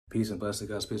Peace and blessing,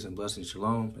 guys. Peace and blessing.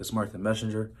 Shalom. It's Mark the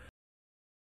Messenger.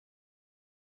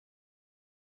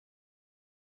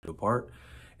 Apart,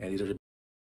 and these are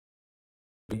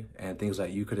and things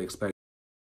that you could expect.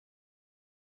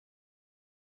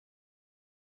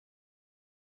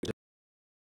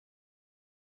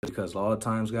 Because a lot of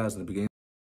times, guys, in the beginning,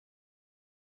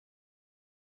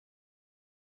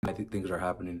 I think things are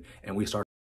happening, and we start,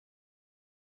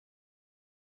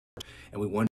 and we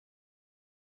wonder,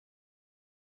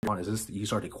 is this? You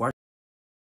start to question.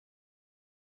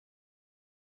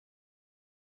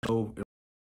 So,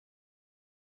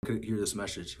 could hear this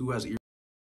message. Who has ears?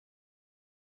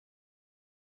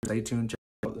 Stay tuned. Check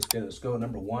out. Let's go.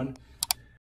 Number one,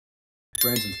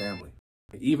 friends and family.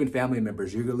 Even family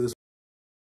members, you're gonna lose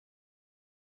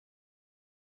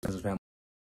friends and family.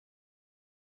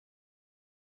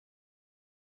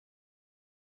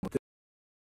 What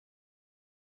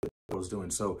I was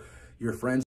doing. So your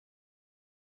friends,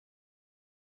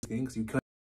 things you couldn't.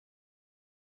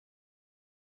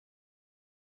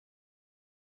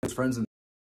 His friends and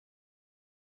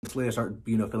later start,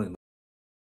 feeling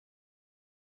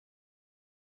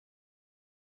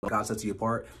God sets you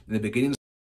apart. In the beginning,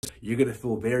 you're gonna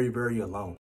feel very, very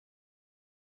alone.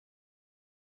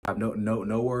 I have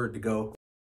nowhere to go.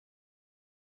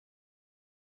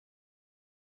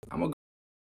 I'm gonna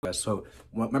go. So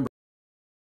remember,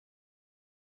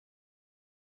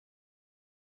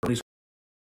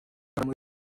 I'm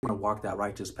gonna walk that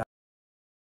righteous path.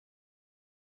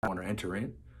 I want to enter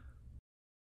in.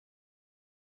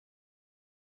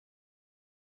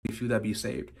 Be few that be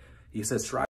saved. He says,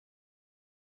 strive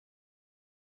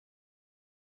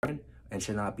and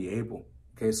should not be able.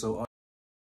 Okay, so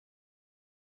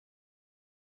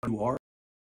you are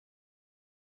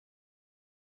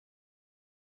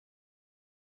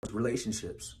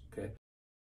relationships. Okay.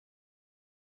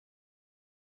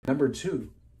 Number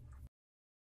two,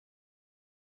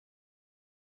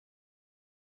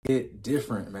 get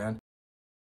different, man.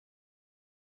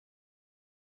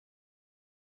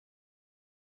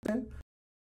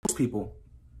 Most people,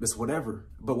 it's whatever.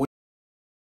 But when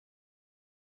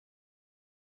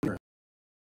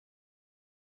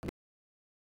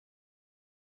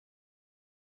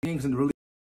things and really,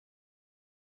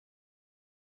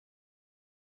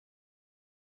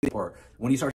 or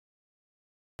when you start,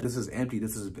 this is empty.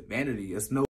 This is vanity.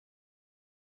 It's no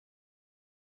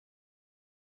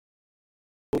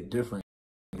different,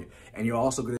 and you're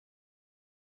also gonna.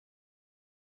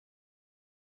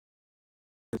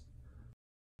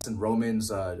 In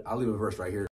Romans, I'll leave a verse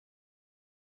right here.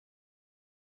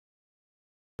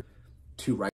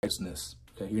 To righteousness.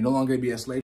 Okay, you're no longer gonna be a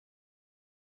slave.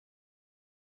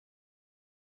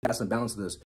 That's some balance to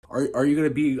this. Are you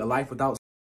gonna be a life without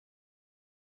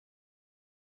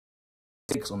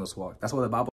mistakes on this walk? That's what the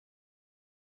Bible.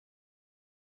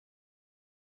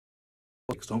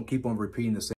 Don't keep on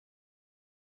repeating the same.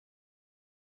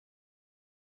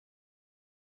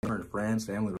 Friends,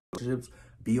 family, relationships.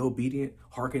 Be obedient.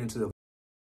 Hearken to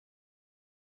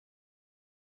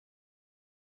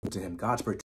Him. God's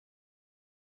protection.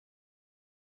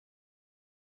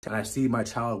 And I see my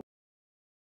child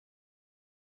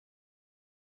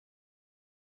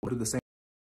do the same.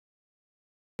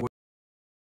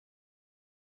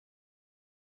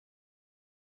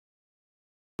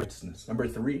 Number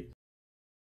 3,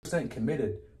 percent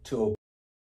committed to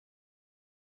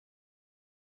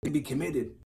be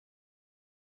committed.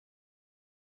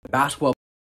 Basketball.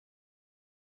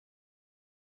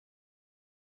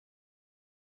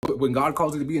 When God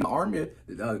calls you to be in the army,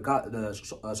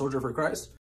 the soldier for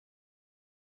Christ,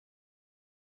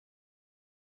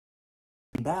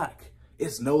 back.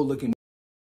 It's no looking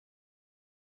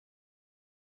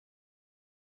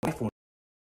back.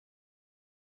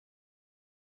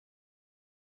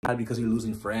 Not because you're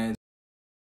losing friends.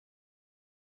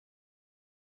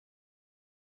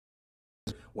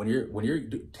 When you're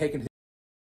taking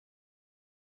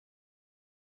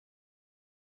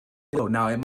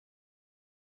now,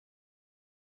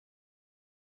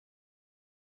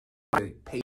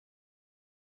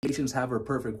 patience have her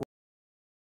perfect work.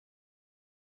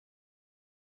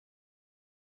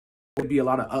 There'd be a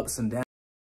lot of ups and downs,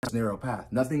 narrow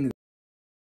path. Nothing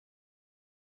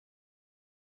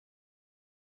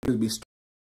to be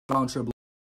strong, trouble.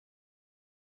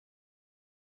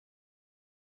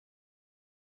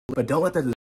 But don't let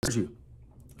that discourage you.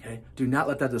 Okay? Do not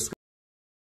let that discourage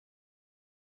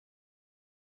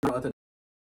you. Don't let that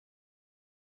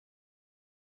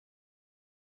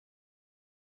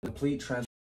complete transfer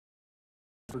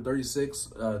 36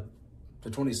 to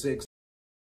 26.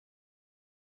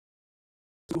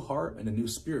 New heart and a new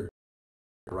spirit.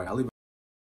 Right. I'll leave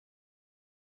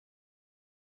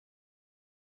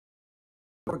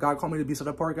God called me to be set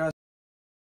apart, guys,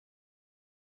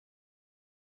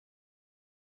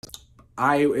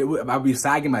 I'd be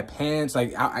sagging my pants.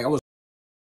 Like I was,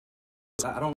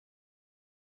 I don't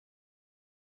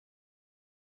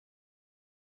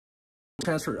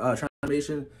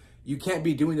transformation. You can't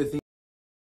be doing the things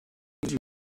you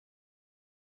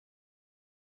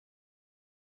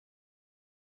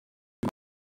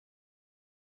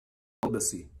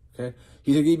see. Okay,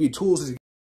 He's gonna give you tools,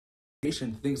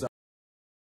 things.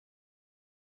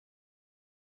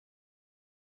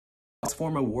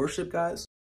 Form of worship, guys.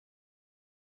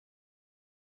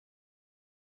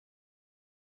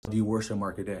 Do you worship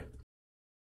market day?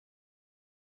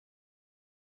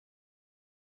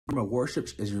 Form of worship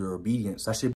is your obedience.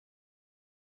 That should be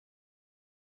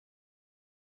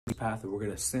the path that we're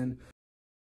gonna sin.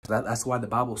 That's why the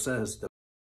Bible says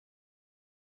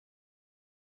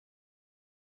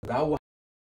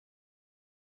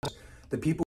the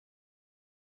people,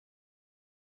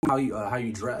 how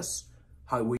you dress,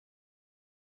 how we.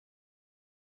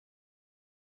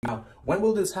 Now, when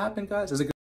will this happen, guys? Is it?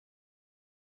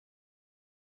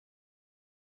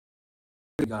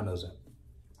 God knows that.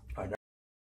 All right.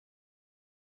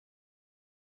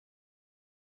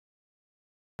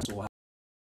 So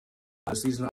the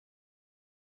season.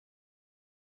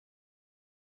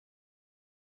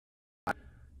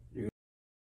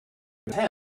 10.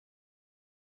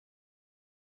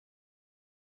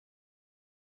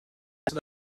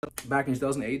 Back in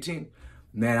 2018,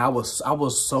 man, I was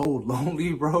so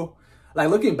lonely, bro. Like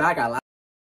looking back, I laugh.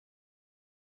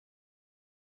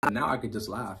 Now I could just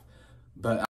laugh,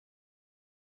 but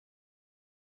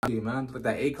man, like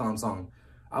that Akon song,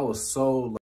 I was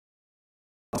so.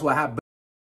 That's what happened.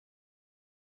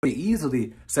 He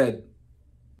easily said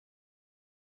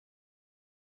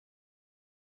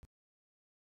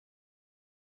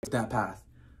that path,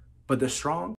 but the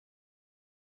strong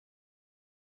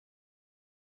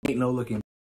ain't no looking.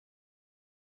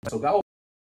 So God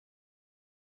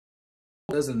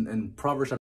says in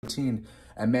Proverbs 17,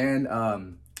 and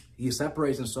man, he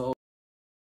separates himself.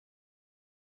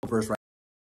 Verse right.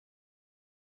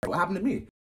 What happened to me?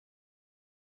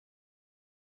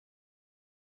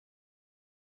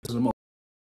 This is the most.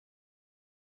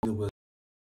 It was.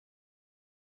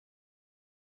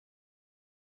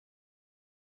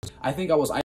 I think I was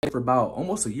isolated for about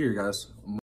almost a year, guys.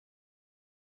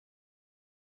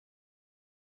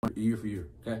 Year for year,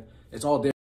 okay? It's all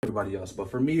different for everybody else, but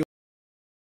for me,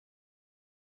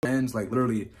 ends like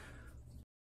literally.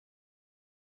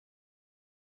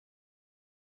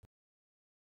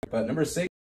 But number 6,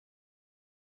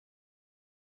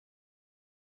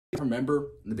 I remember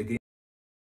in the beginning,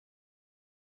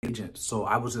 agent. So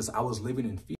I was living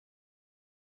in fear.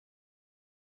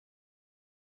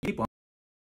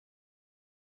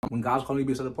 When God's calling me to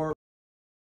be set apart,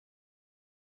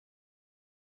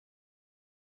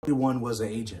 everyone was an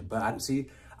agent, but I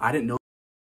didn't know.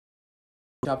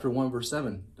 Chapter 1, verse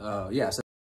 7. Yeah. So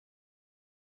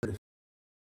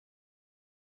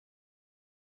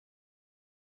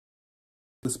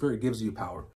the Spirit gives you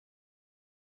power.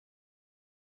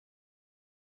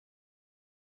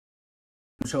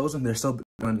 Chosen, they're still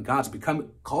when God's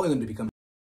calling them to become.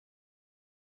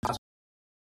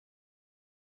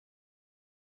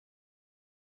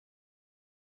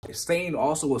 Satan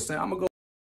also was saying, I'm gonna go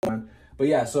on. But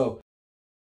yeah, so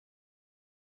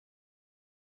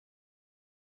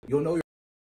you'll know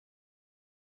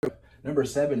your number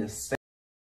 7 is.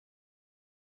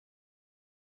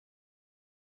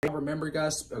 Remember,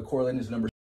 guys, correlating is number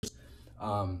 6.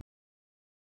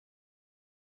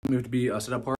 We have to be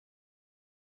set apart.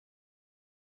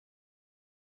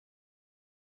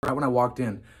 Right when I walked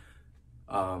in,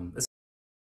 coming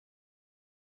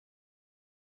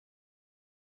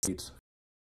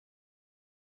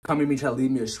to me, try to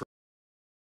lead me astray.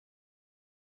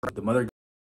 The mother.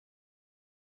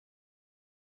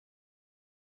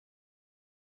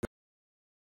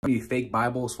 Fake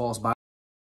Bibles, false Bibles.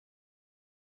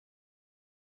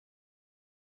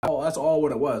 Oh, that's all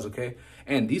what it was, okay?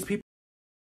 And these people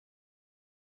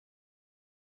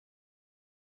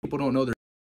don't know their,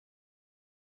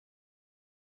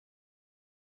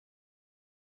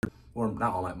 or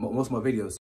not all most of my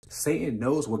videos. Satan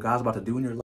knows what God's about to do in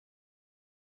your life.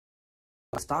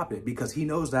 Stop it, because he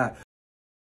knows that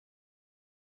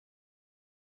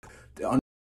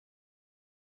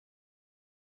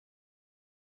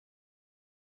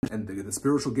and the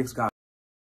spiritual gifts God.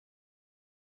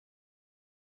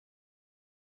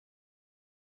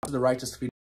 The righteous feed.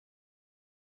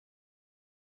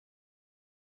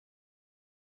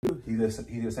 He just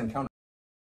send counter,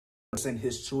 send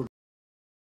his children.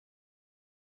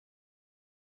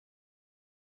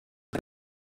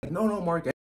 No, no, Mark.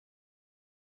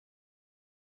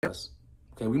 Yes.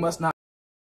 Okay, we must not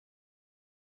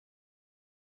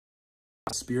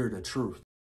spirit of truth.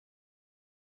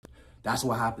 That's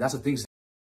what happened. That's the things.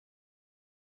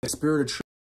 The spirit of truth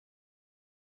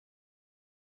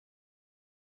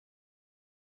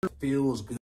feels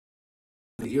good.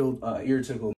 The ear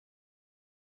tickle.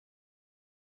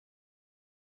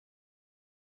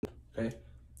 Okay,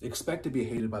 expect to be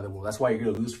hated by the world. That's why you're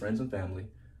gonna lose friends and family.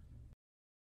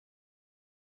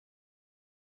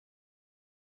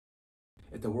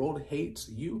 If the world hates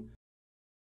you,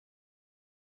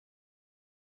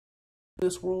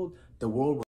 this world, the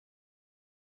world will.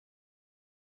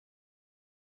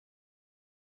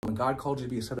 When God called you to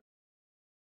be accepted,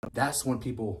 that's when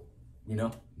people,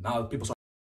 now people start.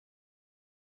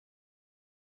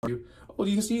 Oh,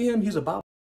 you see him? He's about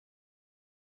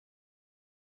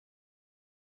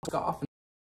to off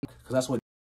because that's what.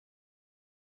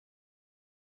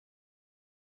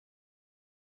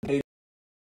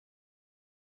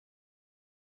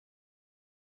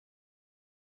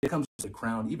 It comes to the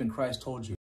crown. Even Christ told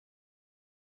you.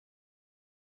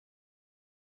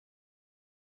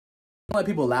 Don't let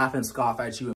people laugh and scoff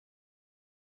at you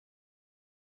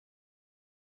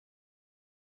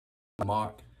and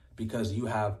mock because you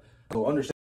have. So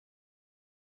understand.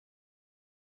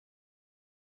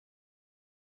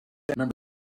 Remember,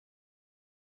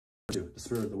 the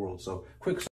spirit of the world. So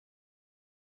quick.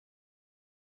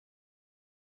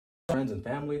 Friends and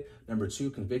family. Number 2,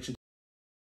 conviction.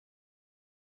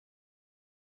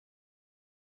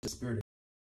 The spirit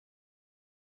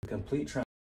of complete transformation.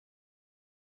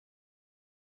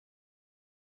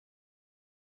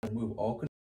 Remove all.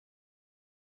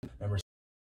 Number 6,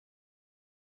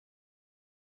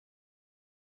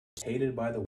 hated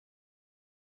by the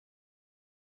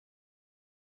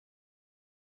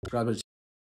world.